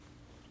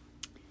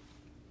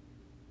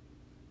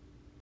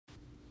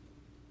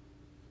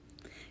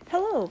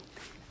Hello.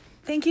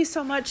 Thank you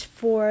so much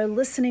for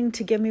listening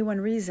to Give Me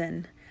One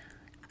Reason.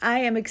 I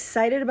am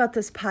excited about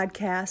this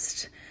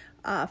podcast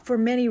for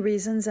many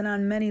reasons and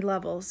on many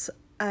levels.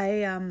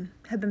 I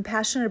have been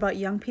passionate about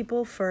young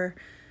people for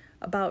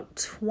about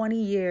 20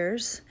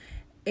 years,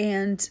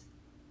 and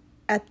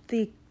at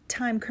the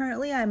time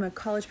currently I'm a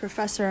college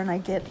professor, and I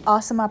get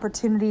awesome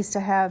opportunities to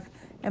have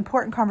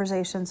important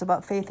conversations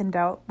about faith and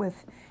doubt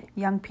with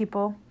young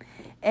people.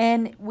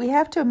 And we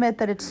have to admit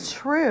that it's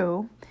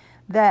true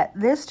that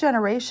this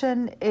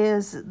generation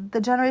is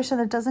the generation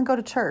that doesn't go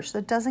to church,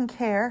 that doesn't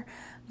care.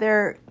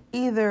 They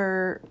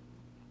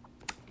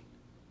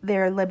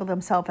label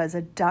themselves as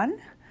a done,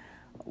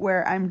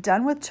 where I'm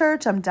done with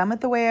church, I'm done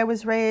with the way I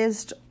was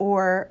raised,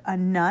 or a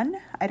none.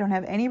 I don't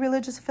have any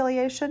religious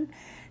affiliation.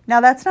 Now,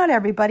 that's not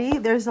everybody.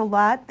 There's a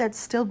lot that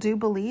still do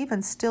believe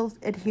and still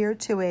adhere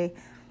to a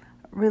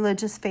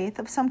religious faith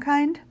of some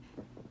kind.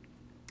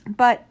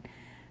 But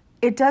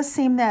it does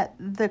seem that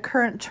the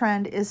current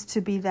trend is to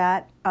be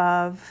that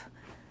of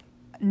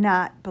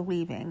not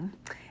believing.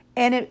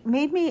 And it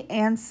made me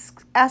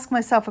ask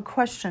myself a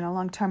question a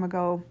long time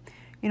ago,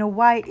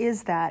 why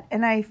is that?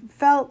 And I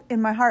felt in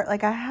my heart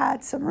like I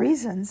had some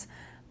reasons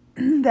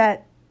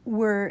that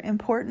were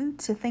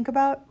important to think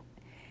about.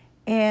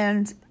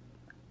 And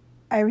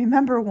I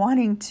remember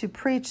wanting to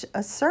preach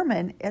a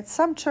sermon at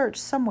some church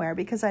somewhere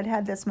because I'd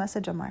had this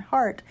message on my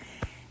heart.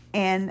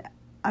 And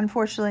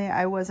unfortunately,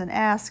 I wasn't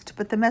asked,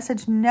 but the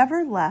message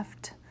never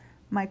left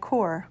my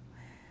core.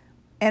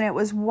 And it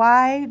was,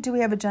 why do we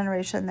have a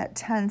generation that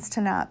tends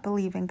to not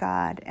believe in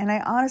God? And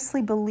I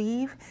honestly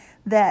believe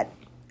that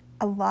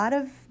a lot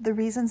of the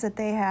reasons that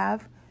they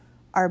have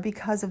are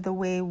because of the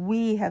way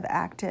we have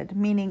acted,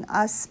 meaning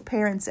us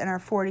parents in our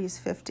 40s,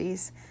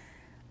 50s,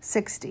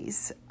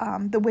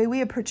 60s. The way we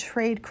have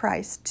portrayed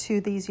Christ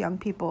to these young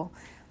people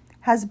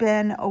has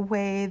been a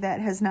way that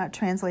has not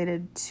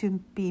translated to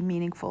be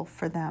meaningful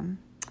for them.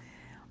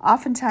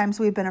 Oftentimes,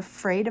 we've been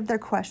afraid of their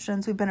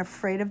questions. We've been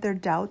afraid of their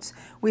doubts.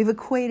 We've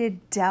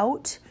equated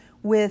doubt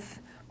with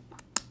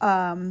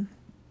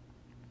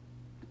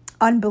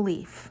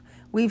unbelief.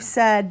 We've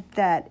said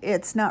that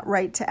it's not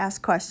right to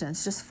ask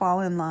questions, just fall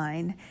in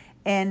line.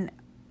 And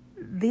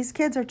these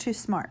kids are too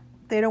smart.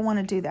 They don't want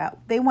to do that.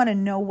 They want to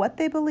know what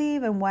they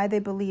believe and why they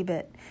believe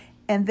it.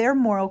 And their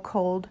moral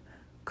code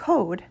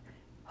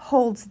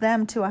holds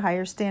them to a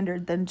higher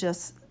standard than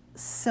just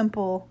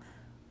simple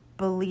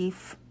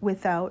belief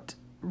without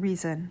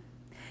reason.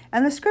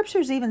 And the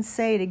scriptures even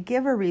say to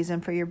give a reason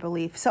for your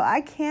belief. So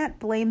I can't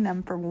blame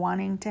them for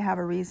wanting to have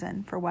a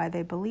reason for why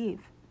they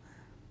believe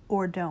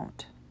or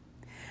don't.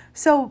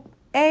 So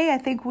I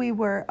think we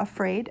were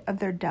afraid of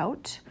their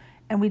doubt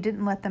and we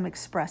didn't let them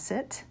express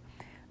it.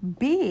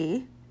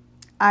 B,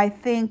 I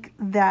think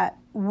that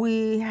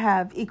we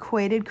have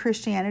equated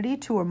Christianity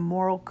to a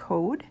moral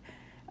code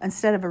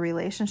instead of a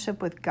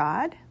relationship with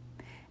God.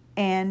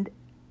 And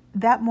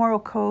that moral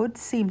code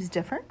seems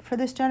different for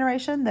this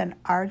generation than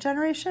our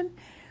generation.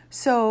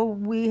 So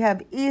we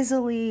have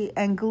easily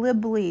and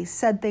glibly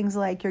said things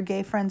like, your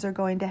gay friends are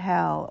going to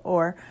hell,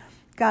 or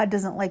God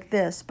doesn't like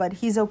this, but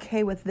he's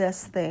okay with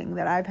this thing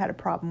that I've had a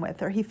problem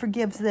with, or he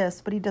forgives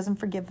this, but he doesn't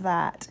forgive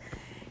that.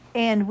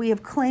 And we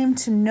have claimed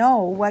to know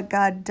what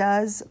God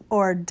does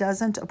or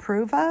doesn't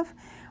approve of,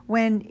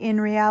 when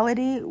in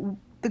reality,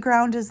 the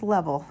ground is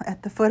level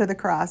at the foot of the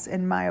cross,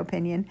 in my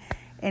opinion.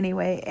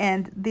 Anyway,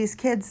 and these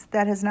kids,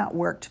 that has not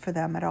worked for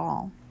them at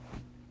all.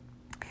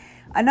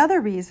 Another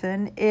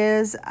reason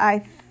is I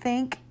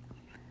think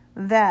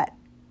that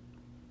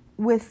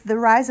with the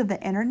rise of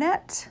the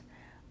internet,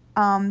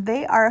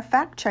 they are a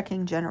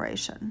fact-checking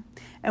generation.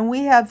 And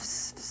we have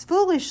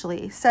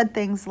foolishly said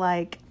things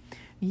like,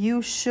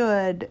 you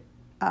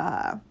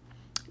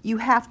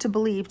have to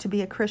believe to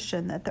be a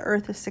Christian that the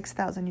earth is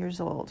 6,000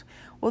 years old.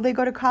 Well, they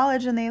go to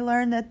college and they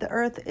learn that the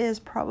earth is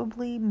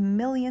probably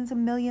millions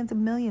and millions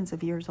and millions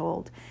of years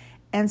old.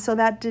 And so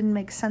that didn't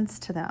make sense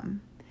to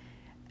them.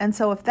 And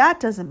so if that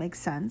doesn't make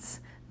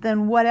sense,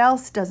 then what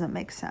else doesn't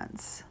make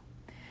sense?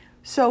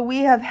 So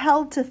we have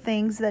held to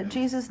things that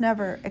Jesus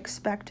never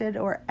expected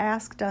or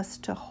asked us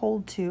to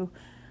hold to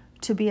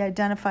be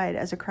identified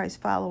as a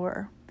Christ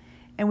follower.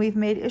 And we've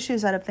made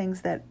issues out of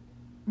things that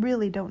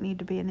really don't need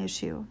to be an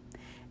issue.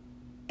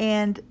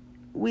 And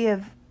we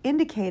have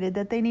indicated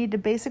that they need to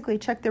basically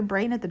check their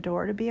brain at the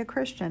door to be a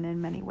Christian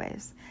in many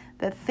ways.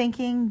 That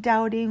thinking,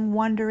 doubting,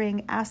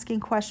 wondering, asking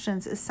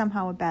questions is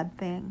somehow a bad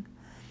thing.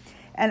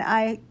 And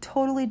I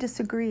totally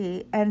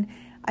disagree. And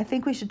I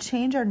think we should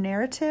change our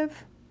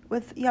narrative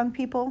with young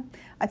people.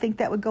 I think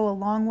that would go a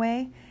long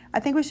way. I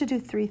think we should do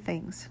 3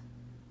 things.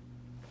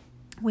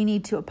 We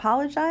need to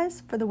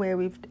apologize for the way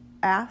we've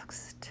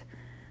asked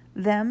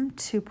them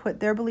to put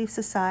their beliefs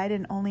aside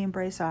and only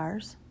embrace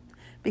ours,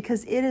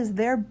 because it is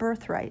their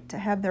birthright to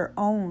have their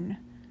own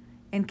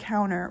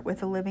encounter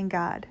with a living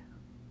God.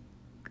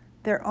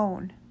 Their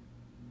own.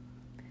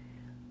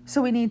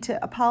 So we need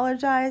to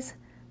apologize.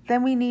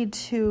 Then we need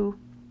to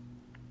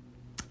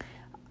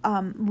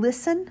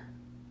listen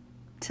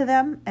to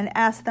them and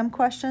ask them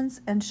questions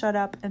and shut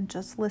up and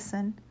just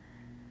listen.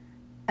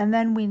 And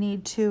then we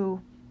need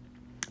to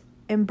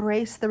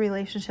embrace the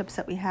relationships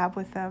that we have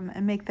with them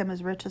and make them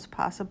as rich as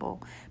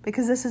possible,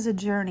 because this is a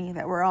journey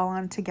that we're all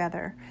on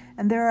together.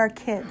 And they're our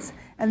kids,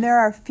 and they're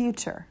our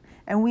future,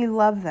 and we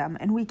love them,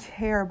 and we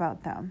care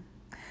about them.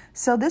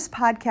 So this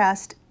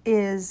podcast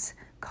is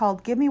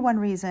called Give Me One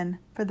Reason,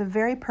 for the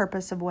very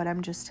purpose of what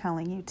I'm just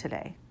telling you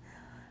today.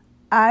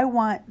 I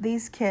want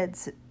these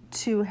kids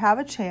to have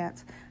a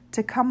chance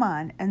to come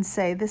on and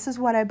say, this is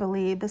what I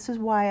believe, this is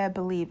why I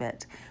believe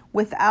it,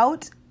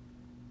 without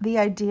the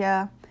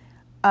idea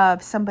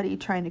of somebody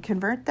trying to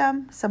convert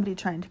them, somebody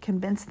trying to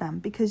convince them,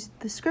 because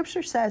the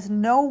scripture says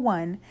no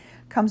one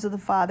comes to the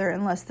Father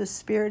unless the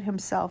Spirit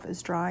himself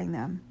is drawing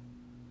them.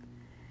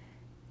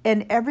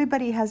 And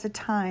everybody has a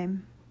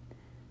time,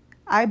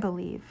 I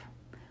believe,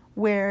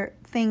 where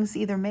things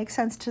either make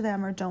sense to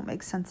them or don't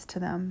make sense to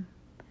them.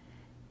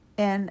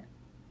 And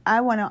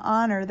I want to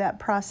honor that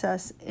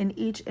process in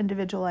each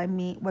individual I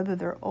meet, whether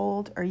they're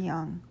old or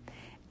young.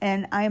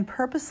 And I am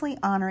purposely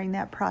honoring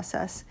that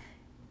process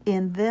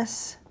in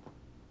this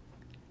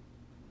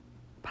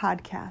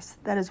podcast.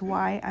 That is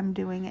why I'm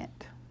doing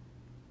it.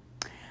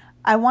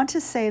 I want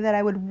to say that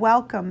I would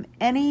welcome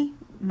any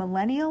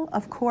millennial,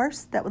 of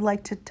course, that would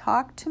like to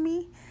talk to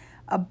me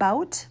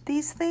about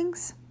these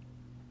things.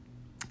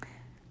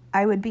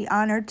 I would be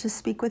honored to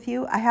speak with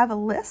you. I have a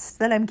list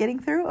that I'm getting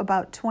through,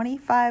 about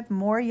 25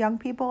 more young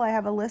people I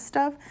have a list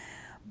of,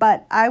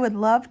 but I would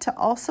love to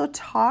also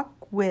talk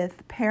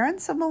with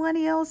parents of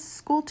millennials,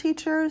 school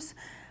teachers,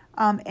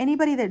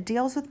 anybody that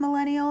deals with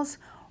millennials,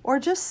 or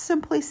just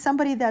simply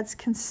somebody that's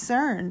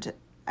concerned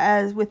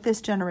as with this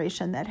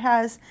generation, that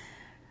has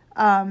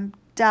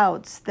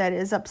doubts, that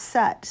is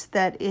upset,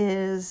 that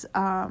is,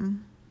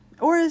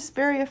 or is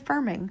very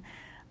affirming.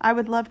 I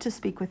would love to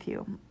speak with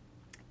you.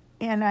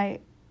 And I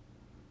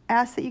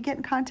ask that you get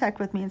in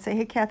contact with me and say,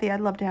 hey, Kathy, I'd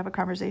love to have a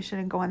conversation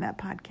and go on that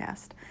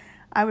podcast.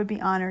 I would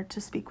be honored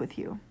to speak with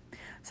you.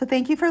 So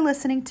thank you for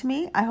listening to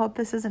me. I hope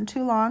this isn't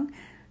too long,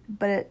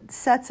 but it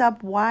sets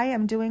up why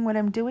I'm doing what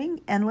I'm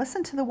doing, and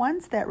listen to the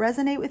ones that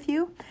resonate with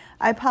you.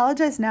 I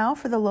apologize now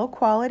for the low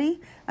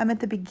quality. I'm at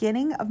the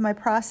beginning of my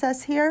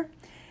process here,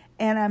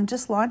 and I'm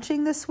just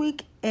launching this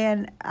week,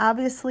 and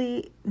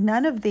obviously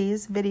none of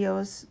these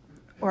videos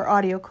or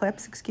audio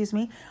clips,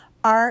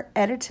 are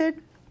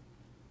edited.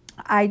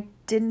 I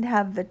didn't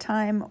have the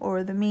time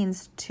or the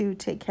means to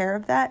take care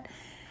of that.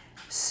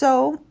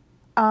 So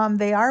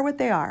they are what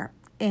they are.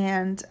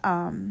 And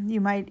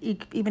you might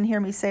even hear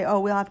me say, oh,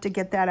 we'll have to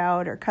get that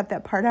out or cut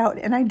that part out.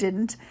 And I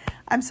didn't.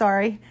 I'm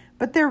sorry.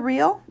 But they're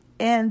real.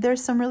 And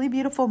there's some really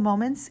beautiful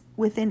moments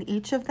within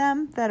each of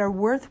them that are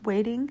worth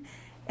waiting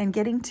and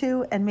getting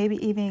to, and maybe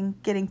even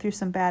getting through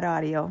some bad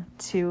audio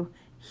to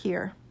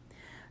hear.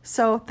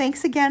 So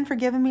thanks again for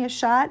giving me a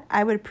shot.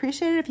 I would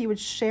appreciate it if you would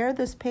share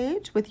this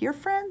page with your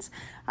friends.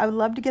 I would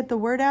love to get the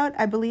word out.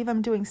 I believe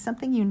I'm doing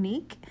something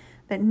unique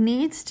that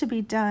needs to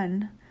be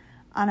done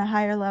on a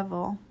higher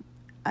level.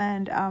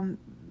 And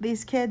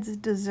these kids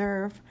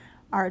deserve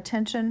our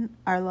attention,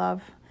 our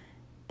love,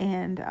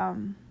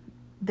 and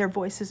their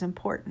voice is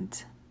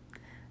important.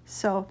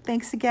 So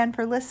thanks again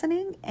for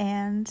listening,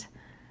 and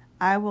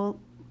I will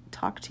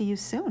talk to you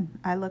soon.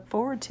 I look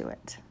forward to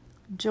it.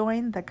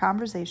 Join the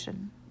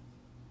conversation.